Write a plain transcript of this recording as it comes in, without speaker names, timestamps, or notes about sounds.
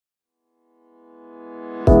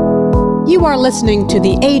You are listening to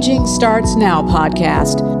the Aging Starts Now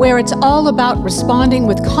podcast, where it's all about responding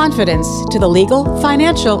with confidence to the legal,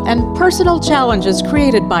 financial, and personal challenges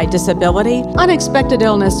created by disability, unexpected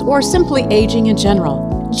illness, or simply aging in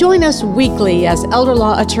general. Join us weekly as elder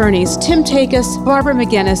law attorneys Tim Takis, Barbara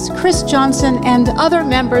McGinnis, Chris Johnson, and other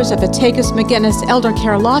members of the Takis McGinnis Elder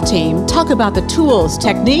Care Law Team talk about the tools,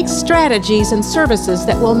 techniques, strategies, and services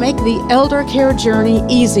that will make the elder care journey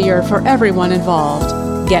easier for everyone involved.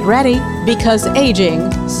 Get ready, because aging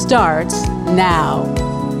starts now.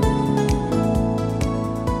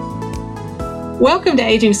 Welcome to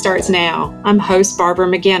Aging Starts Now. I'm host Barbara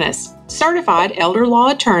McGinnis, certified elder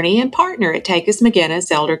law attorney and partner at Takis McGinnis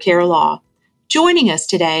Elder Care Law. Joining us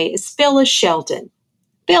today is Phyllis Shelton.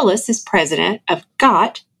 Phyllis is president of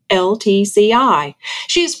GOT LTCI.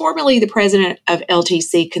 She is formerly the president of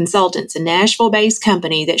LTC Consultants, a Nashville-based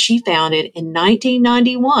company that she founded in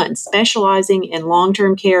 1991, specializing in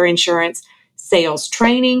long-term care insurance, sales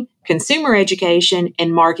training, consumer education,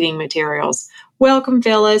 and marketing materials. Welcome,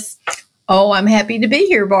 Phyllis. Oh, I'm happy to be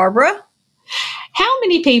here, Barbara. How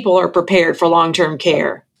many people are prepared for long-term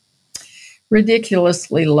care?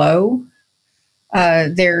 Ridiculously low.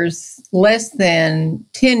 There's less than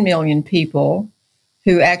 10 million people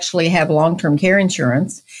who actually have long-term care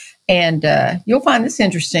insurance. And you'll find this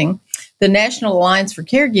interesting. The National Alliance for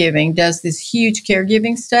Caregiving does this huge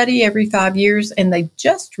caregiving study every 5 years, and they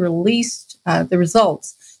just released the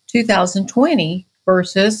results, 2020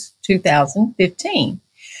 versus 2015.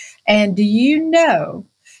 And do you know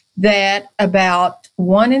that about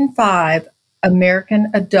 1 in 5 American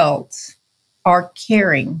adults are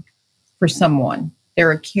caring for someone?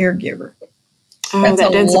 They're a caregiver. Oh, that's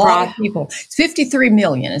a lot of people. It's 53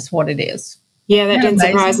 million is what it is. Yeah, that didn't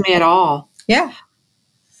surprise me at all. Yeah.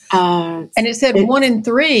 And it said 1 in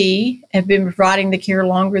 3 have been providing the care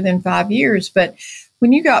longer than 5 years. But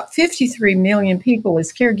when you got 53 million people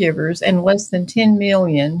as caregivers and less than 10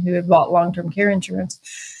 million who have bought long-term care insurance,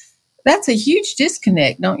 that's a huge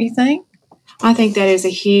disconnect, don't you think? I think that is a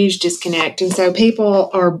huge disconnect. And so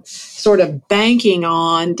people are sort of banking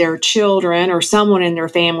on their children or someone in their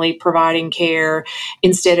family providing care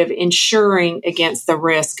instead of insuring against the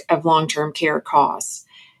risk of long-term care costs.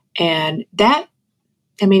 And that,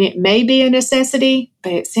 I mean, it may be a necessity,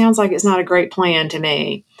 but it sounds like it's not a great plan to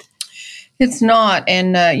me. It's not.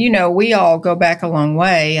 And, we all go back a long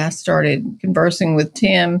way. I started conversing with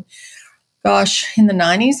Tim, in the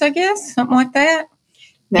 90s, I guess, something like that.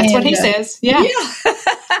 That's what he says. Yeah.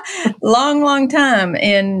 Long time.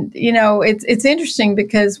 And, it's interesting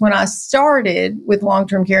because when I started with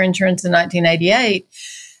long-term care insurance in 1988,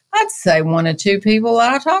 I'd say 1 or 2 people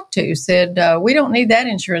that I talked to said, we don't need that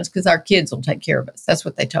insurance because our kids will take care of us. That's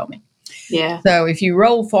what they told me. Yeah. So if you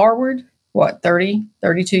roll forward,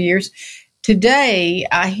 32 years, today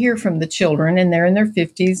I hear from the children and they're in their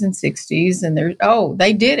 50s and 60s and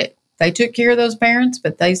they did it. They took care of those parents,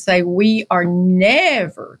 but they say, we are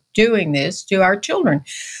never doing this to our children.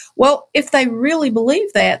 Well, if they really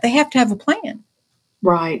believe that, they have to have a plan.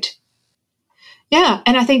 Right. Yeah.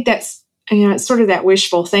 And I think that's, it's sort of that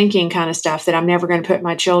wishful thinking kind of stuff that I'm never going to put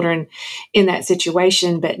my children in that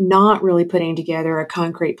situation, but not really putting together a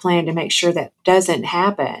concrete plan to make sure that doesn't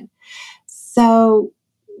happen. So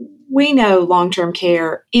we know long-term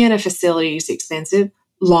care in a facility is expensive.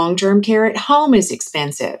 Long-term care at home is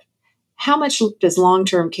expensive. How much does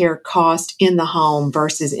long-term care cost in the home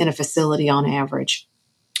versus in a facility on average?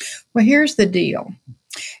 Well, here's the deal.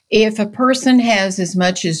 If a person has as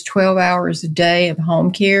much as 12 hours a day of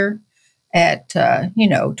home care at,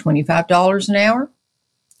 $25 an hour,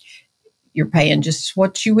 you're paying just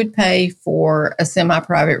what you would pay for a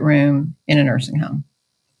semi-private room in a nursing home.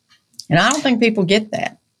 And I don't think people get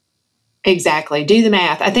that. Exactly. Do the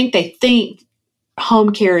math. I think they think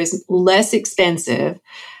home care is less expensive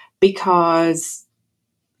because,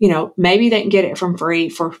 maybe they can get it for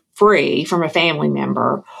free from a family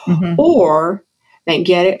member, or they can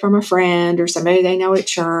get it from a friend or somebody they know at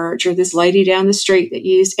church or this lady down the street that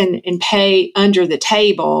used and pay under the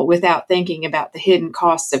table without thinking about the hidden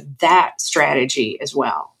costs of that strategy as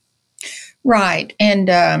well. Right.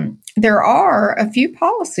 And there are a few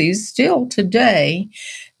policies still today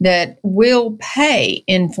that will pay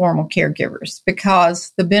informal caregivers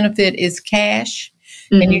because the benefit is cash.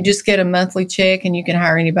 And you just get a monthly check and you can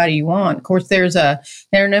hire anybody you want. Of course, there's an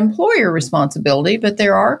employer responsibility, but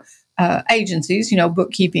there are agencies,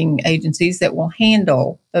 bookkeeping agencies that will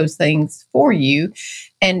handle those things for you.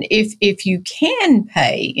 And if you can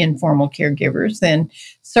pay informal caregivers, then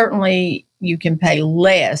certainly you can pay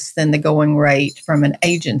less than the going rate from an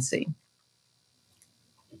agency.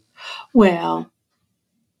 Well,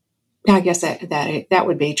 I guess that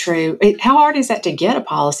would be true. How hard is that to get a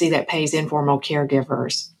policy that pays informal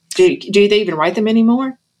caregivers? Do they even write them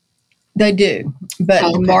anymore? They do, but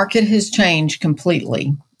the market has changed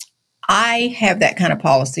completely. I have that kind of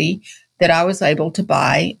policy that I was able to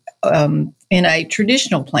buy in a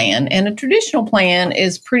traditional plan. And a traditional plan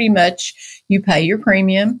is pretty much you pay your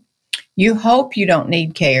premium. You hope you don't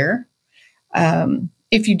need care.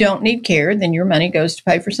 If you don't need care, then your money goes to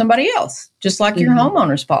pay for somebody else, just like your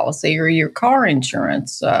homeowner's policy or your car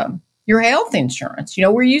insurance, your health insurance.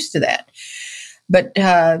 We're used to that. But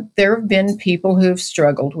there have been people who have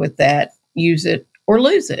struggled with that, use it or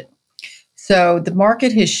lose it. So the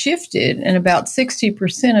market has shifted, and about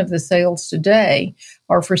 60% of the sales today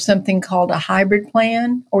are for something called a hybrid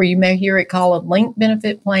plan, or you may hear it called a linked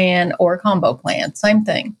benefit plan or a combo plan. Same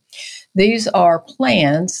thing. These are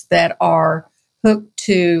plans that are hooked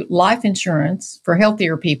to life insurance for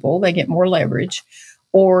healthier people. They get more leverage,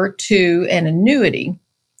 or to an annuity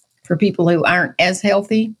for people who aren't as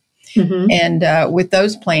healthy. And with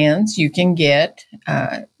those plans, you can get,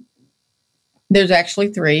 there's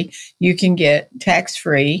actually 3. You can get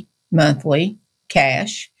tax-free monthly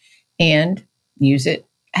cash and use it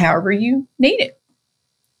however you need it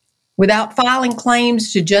without filing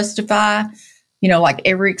claims to justify, like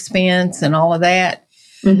every expense and all of that.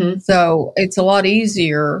 So it's a lot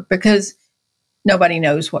easier because nobody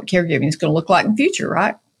knows what caregiving is going to look like in the future,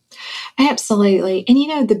 right? Absolutely.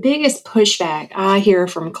 And the biggest pushback I hear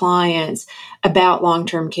from clients about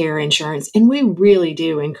long-term care insurance, and we really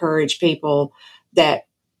do encourage people that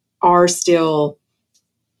are still,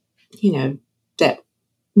 that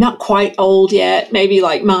not quite old yet, maybe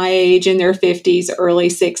like my age, in their 50s, early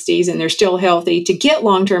 60s, and they're still healthy, to get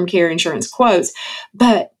long-term care insurance quotes.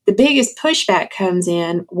 But the biggest pushback comes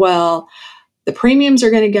in, well, the premiums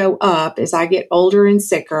are going to go up as I get older and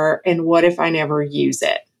sicker, and what if I never use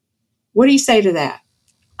it? What do you say to that?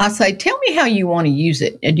 I say, tell me how you want to use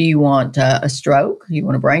it. Do you want a stroke? Do you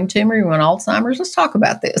want a brain tumor? You want Alzheimer's? Let's talk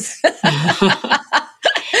about this.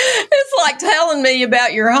 It's like telling me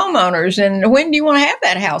about your homeowners and when do you want to have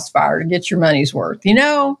that house fire to get your money's worth?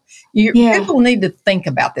 People need to think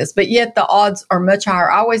about this, but yet the odds are much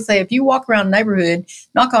higher. I always say, if you walk around the neighborhood,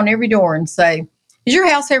 knock on every door and say, has your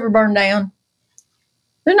house ever burned down?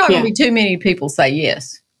 There's not going to be too many people say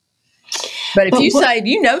yes. But if you say, do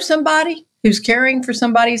you know somebody who's caring for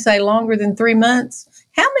somebody, say, longer than 3 months,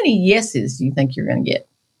 how many yeses do you think you're going to get?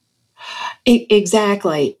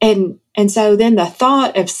 Exactly. And so then the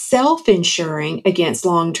thought of self-insuring against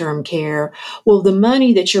long-term care, well, the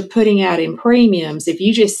money that you're putting out in premiums, if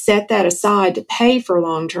you just set that aside to pay for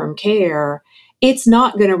long-term care, it's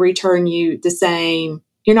not going to return you the same.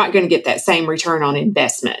 You're not going to get that same return on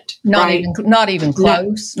investment. Not even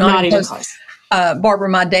close. Not even close. Barbara,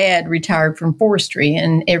 my dad retired from forestry,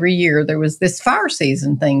 and every year there was this fire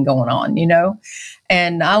season thing going on,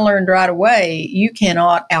 and I learned right away, you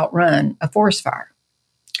cannot outrun a forest fire.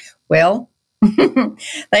 Well,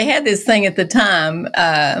 they had this thing at the time,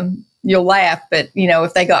 you'll laugh, but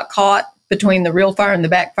if they got caught between the real fire and the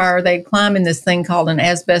backfire, they'd climb in this thing called an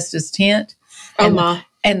asbestos tent.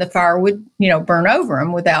 And the fire would, burn over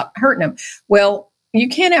them without hurting them. Well, you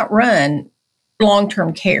can't outrun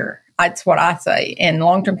long-term care. That's what I say. And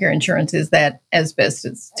long-term care insurance is that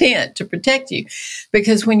asbestos tent to protect you.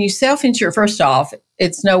 Because when you self-insure, first off,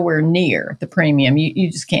 it's nowhere near the premium. You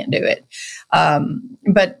just can't do it.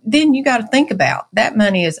 But then you got to think about that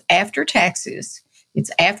money is after taxes. It's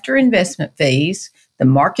after investment fees. The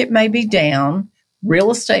market may be down. Real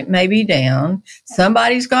estate may be down.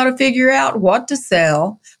 Somebody's got to figure out what to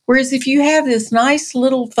sell. Whereas if you have this nice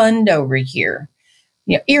little fund over here,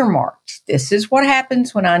 earmarked, this is what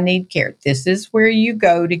happens when I need care. This is where you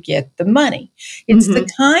go to get the money. It's the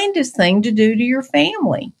kindest thing to do to your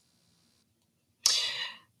family.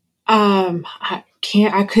 I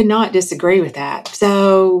could not disagree with that.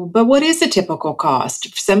 So, but what is the typical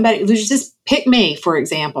cost? Somebody, just pick me, for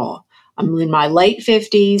example. I'm in my late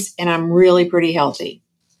 50s and I'm really pretty healthy.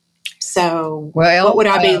 So what would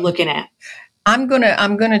I be looking at? I'm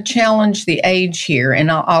gonna challenge the age here,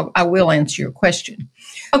 and I will answer your question.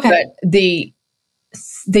 Okay. But the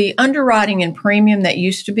underwriting and premium that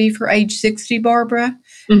used to be for age 60, Barbara,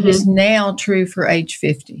 is now true for age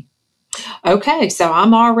 50. Okay, so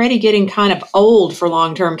I'm already getting kind of old for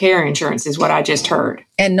long-term care insurance, is what I just heard.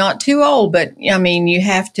 And not too old, but I mean, you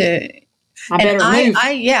have to. I better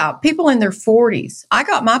move. People in their 40s. I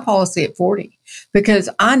got my policy at 40 because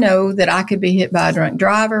I know that I could be hit by a drunk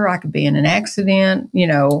driver. I could be in an accident,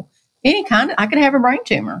 any kind of, I could have a brain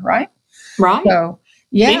tumor, right? Right. So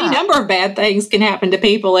any number of bad things can happen to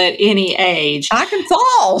people at any age. I can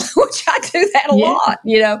fall, which I do that a lot,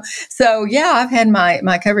 So, I've had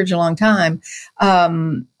my coverage a long time.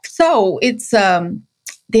 So it's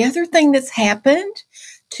the other thing that's happened,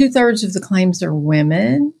 2/3 of the claims are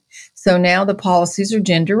women. So now the policies are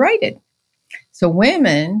gender rated. So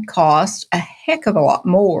women cost a heck of a lot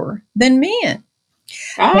more than men.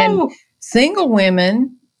 Oh. And single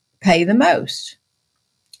women pay the most.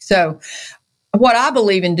 So what I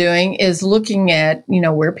believe in doing is looking at,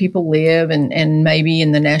 where people live and maybe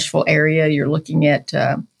in the Nashville area, you're looking at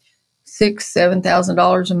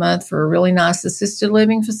 $6,000-7,000 a month for a really nice assisted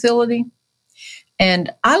living facility.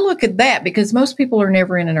 And I look at that because most people are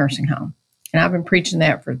never in a nursing home. And I've been preaching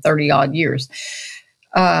that for 30 odd years.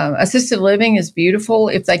 Assisted living is beautiful.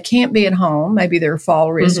 If they can't be at home, maybe they're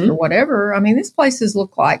fall risk or whatever. I mean, these places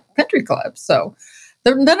look like country clubs. So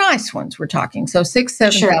the nice ones we're talking. So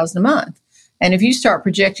 $6,000-7,000 a month. And if you start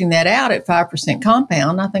projecting that out at 5%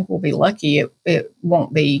 compound, I think we'll be lucky. It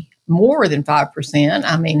won't be more than 5%.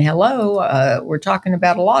 I mean, hello, we're talking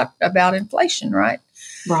about a lot about inflation, right?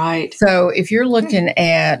 Right. So if you're looking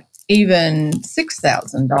at even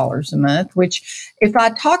 $6,000 a month, which if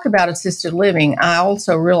I talk about assisted living, I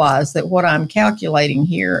also realize that what I'm calculating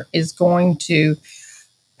here is going to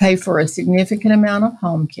pay for a significant amount of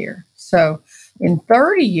home care. So in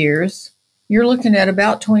 30 years, you're looking at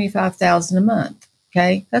about $25,000 a month.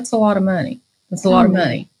 Okay. That's a lot of money. That's a lot of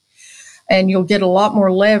money. And you'll get a lot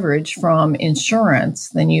more leverage from insurance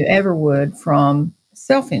than you ever would from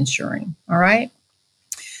self-insuring. All right.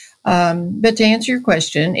 But to answer your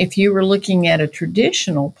question, if you were looking at a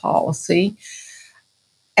traditional policy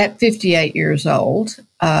at 58 years old,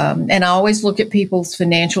 and I always look at people's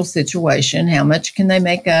financial situation, how much can they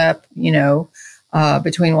make up,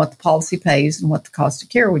 between what the policy pays and what the cost of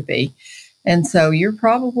care would be. And so you're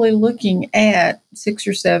probably looking at $6,000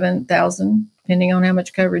 or $7,000, depending on how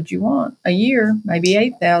much coverage you want, a year, maybe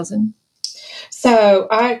 $8,000. So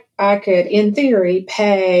I could, in theory,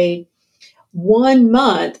 pay 1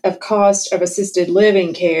 month of cost of assisted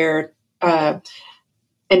living care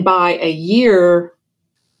and buy a year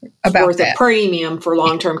worth of premium for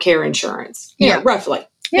long-term care insurance. Roughly.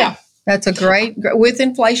 Yeah. That's a great, with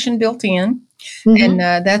inflation built in. And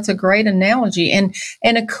that's a great analogy. And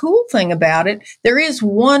a cool thing about it, there is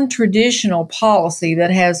one traditional policy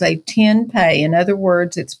that has a 10 pay. In other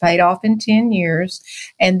words, it's paid off in 10 years,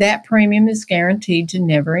 and that premium is guaranteed to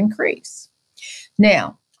never increase.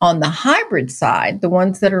 Now, on the hybrid side, the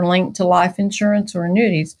ones that are linked to life insurance or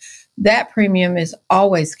annuities, that premium is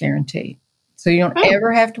always guaranteed. So you don't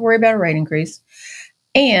ever have to worry about a rate increase.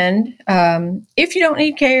 And if you don't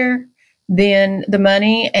need care, then the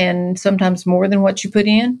money, and sometimes more than what you put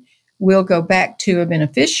in, will go back to a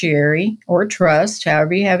beneficiary or a trust,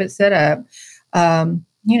 however you have it set up,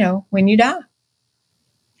 when you die.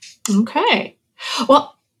 Okay.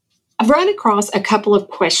 Well, I've run across a couple of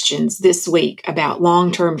questions this week about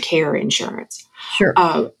long-term care insurance. Sure.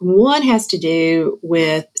 One has to do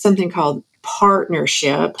with something called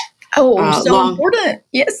partnership. Oh, so important.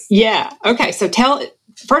 Yes. Yeah. Okay. So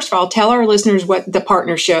first of all, tell our listeners what the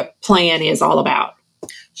partnership plan is all about.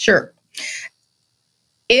 Sure.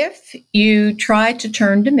 If you try to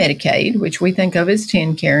turn to Medicaid, which we think of as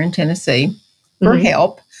TennCare in Tennessee, for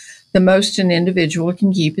help, the most an individual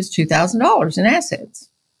can keep is $2,000 in assets.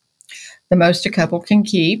 The most a couple can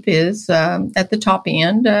keep is, at the top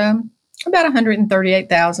end, about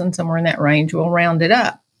 $138,000, somewhere in that range. We'll round it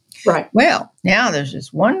up. Right. Well, now there's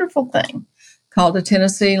this wonderful thing called a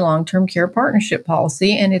Tennessee Long-Term Care Partnership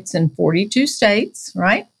Policy, and it's in 42 states,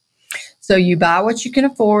 right? So you buy what you can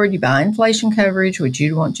afford, you buy inflation coverage, which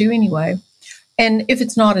you'd want to anyway. And if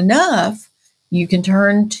it's not enough, you can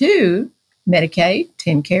turn to Medicaid,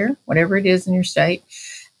 TennCare, whatever it is in your state,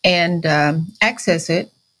 and access it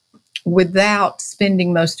without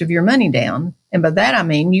spending most of your money down. And by that, I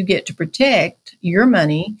mean you get to protect your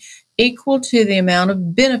money equal to the amount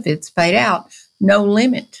of benefits paid out, no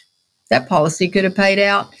limit. That policy could have paid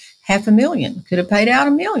out $500,000, could have paid out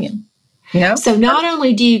 $1 million. So not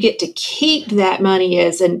only do you get to keep that money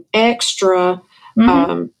as an extra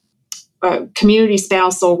community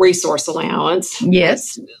spousal resource allowance,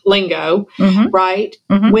 yes, lingo, right?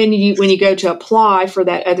 When you go to apply for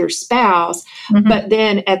that other spouse, but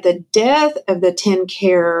then at the death of the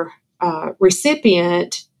TennCare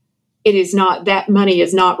recipient, it is not, that money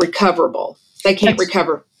is not recoverable. They can't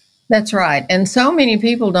recover. That's right. And so many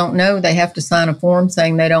people don't know they have to sign a form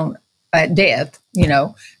saying they don't, at death,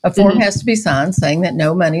 a form has to be signed saying that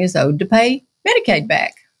no money is owed to pay Medicaid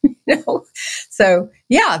back. So,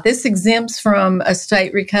 yeah, this exempts from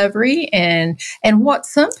estate recovery. And what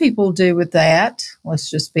some people do with that, let's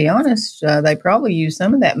just be honest, they probably use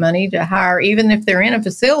some of that money to hire, even if they're in a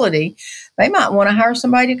facility, they might want to hire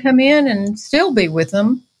somebody to come in and still be with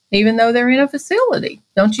them, even though they're in a facility.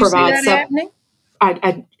 Don't you see that happening?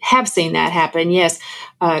 I have seen that happen, yes,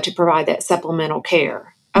 to provide that supplemental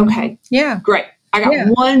care. Okay. Yeah. Great. I got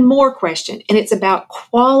one more question, and it's about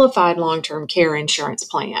qualified long-term care insurance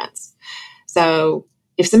plans. So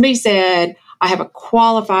if somebody said, I have a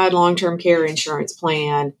qualified long-term care insurance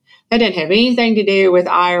plan, that doesn't have anything to do with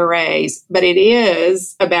IRAs, but it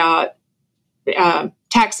is about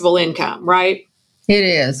taxable income, right? It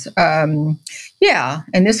is. Yeah.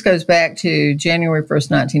 And this goes back to January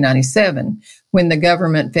 1st, 1997, when the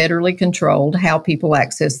government federally controlled how people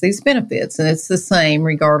access these benefits. And it's the same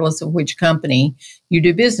regardless of which company you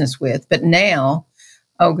do business with. But now,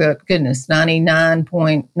 oh, goodness,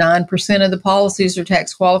 99.9% of the policies are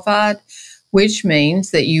tax qualified, which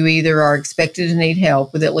means that you either are expected to need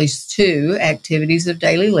help with at least 2 activities of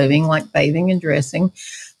daily living, like bathing and dressing,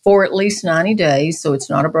 for at least 90 days, so it's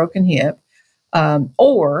not a broken hip,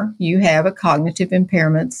 or you have a cognitive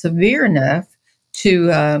impairment severe enough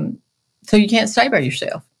to so you can't stay by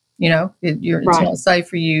yourself. You know, it's not safe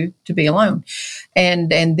for you to be alone.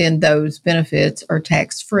 And then those benefits are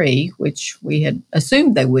tax-free, which we had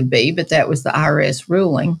assumed they would be, but that was the IRS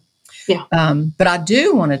ruling. Yeah. But I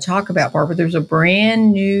do want to talk about, Barbara, there's a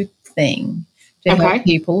brand new thing to help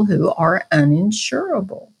people who are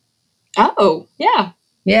uninsurable. Oh, yeah.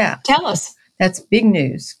 Yeah. Tell us. That's big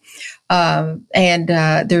news. And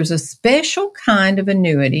there's a special kind of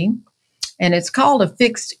annuity, and it's called a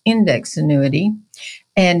fixed index annuity.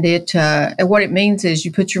 And what it means is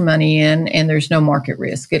you put your money in and there's no market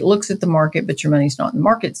risk. It looks at the market, but your money's not in the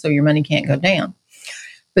market, so your money can't go down.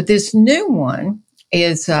 But this new one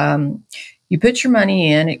is you put your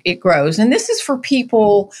money in, it grows. And this is for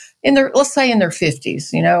people let's say in their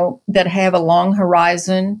 50s, you know, that have a long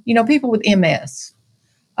horizon, you know, people with MS.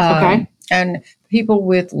 And people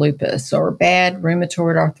with lupus or bad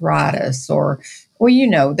rheumatoid arthritis or, well, you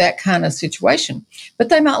know, that kind of situation. But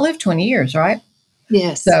they might live 20 years, right?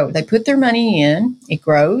 Yes. So they put their money in, it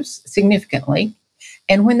grows significantly.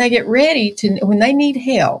 And when they get ready when they need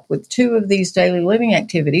help with 2 of these daily living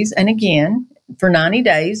activities, and again, for 90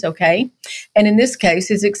 days, okay, and in this case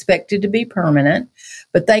is expected to be permanent,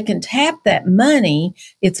 but they can tap that money,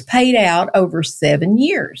 it's paid out over 7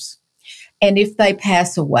 years. And if they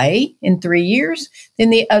pass away in 3 years, then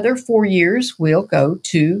the other 4 years will go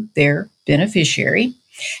to their beneficiary.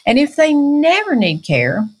 And if they never need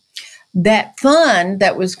care, that fund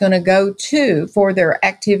that was going to go for their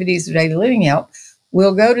activities of daily living help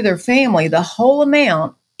will go to their family, the whole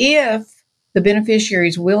amount, if the beneficiary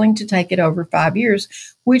is willing to take it over 5 years,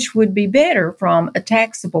 which would be better from a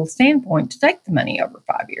taxable standpoint to take the money over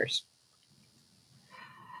 5 years.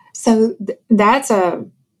 So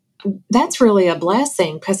that's really a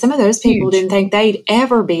blessing, because some of those people didn't think they'd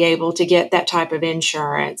ever be able to get that type of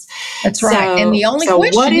insurance. That's right. And the only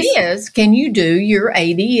question is, can you do your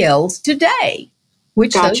ADLs today?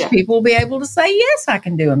 Which those people will be able to say, yes, I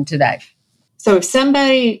can do them today. So if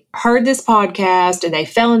somebody heard this podcast and they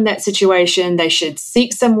fell in that situation, they should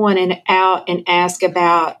seek someone out and ask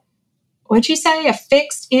about, what'd you say, a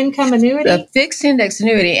fixed income annuity? A fixed index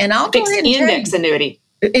annuity. And I'll go ahead and index annuity.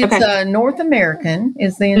 It's North American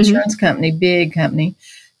is the insurance company, big company.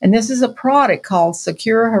 And this is a product called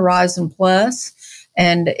Secure Horizon Plus.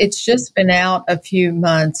 And it's just been out a few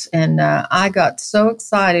months. And I got so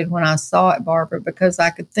excited when I saw it, Barbara, because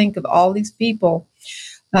I could think of all these people.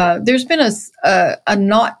 There's been a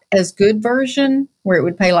not as good version where it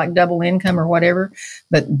would pay like double income or whatever.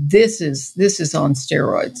 But this is on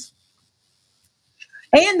steroids.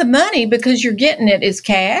 And the money, because you're getting it, is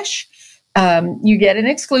cash. You get an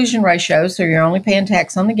exclusion ratio, so you're only paying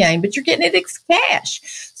tax on the gain, but you're getting it as cash.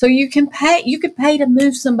 So you could pay to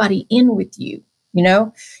move somebody in with you. You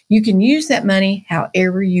know, you can use that money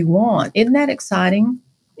however you want. Isn't that exciting?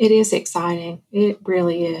 It is exciting. It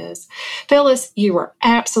really is. Phyllis, you were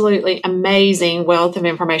absolutely amazing wealth of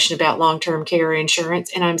information about long-term care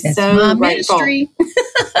insurance, and I'm so grateful.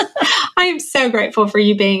 I am so grateful for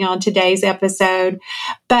you being on today's episode.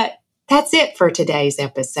 But that's it for today's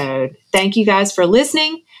episode. Thank you guys for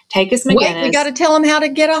listening. Takis McGinnis. Wait, we got to tell them how to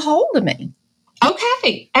get a hold of me.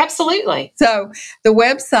 Okay, absolutely. So the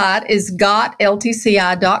website is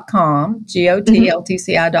gotltci.com,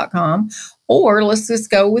 gotltci.com, or let's just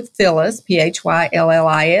go with Phyllis,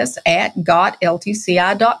 Phyllis, at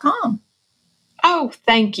gotltci.com. Oh,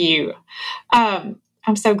 thank you.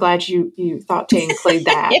 I'm so glad you thought to include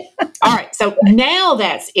that. Yeah. All right. So now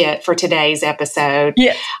that's it for today's episode.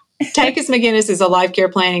 Yes. Takacs McGinnis is a life care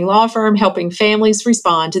planning law firm helping families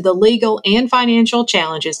respond to the legal and financial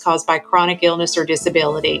challenges caused by chronic illness or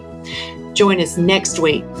disability. Join us next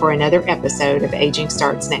week for another episode of Aging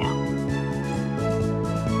Starts Now.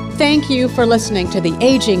 Thank you for listening to the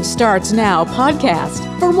Aging Starts Now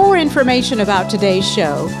podcast. For more information about today's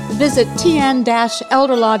show, visit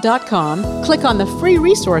tn-elderlaw.com, click on the Free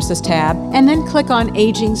Resources tab, and then click on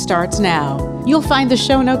Aging Starts Now. You'll find the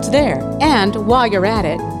show notes there. And while you're at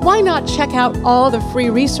it, why not check out all the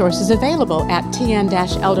free resources available at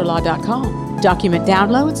tn-elderlaw.com? Document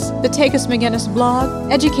downloads, the Takacs McGinnis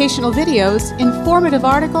blog, educational videos, informative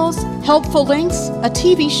articles, helpful links, a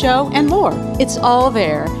TV show, and more. It's all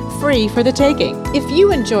there, free for the taking. If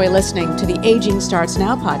you enjoy listening to the Aging Starts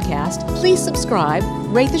Now podcast, please subscribe,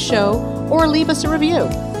 rate the show, or leave us a review.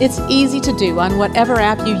 It's easy to do on whatever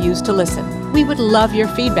app you use to listen. We would love your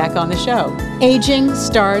feedback on the show. Aging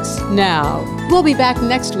Starts Now. We'll be back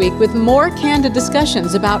next week with more candid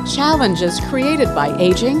discussions about challenges created by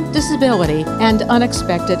aging, disability, and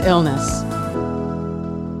unexpected illness.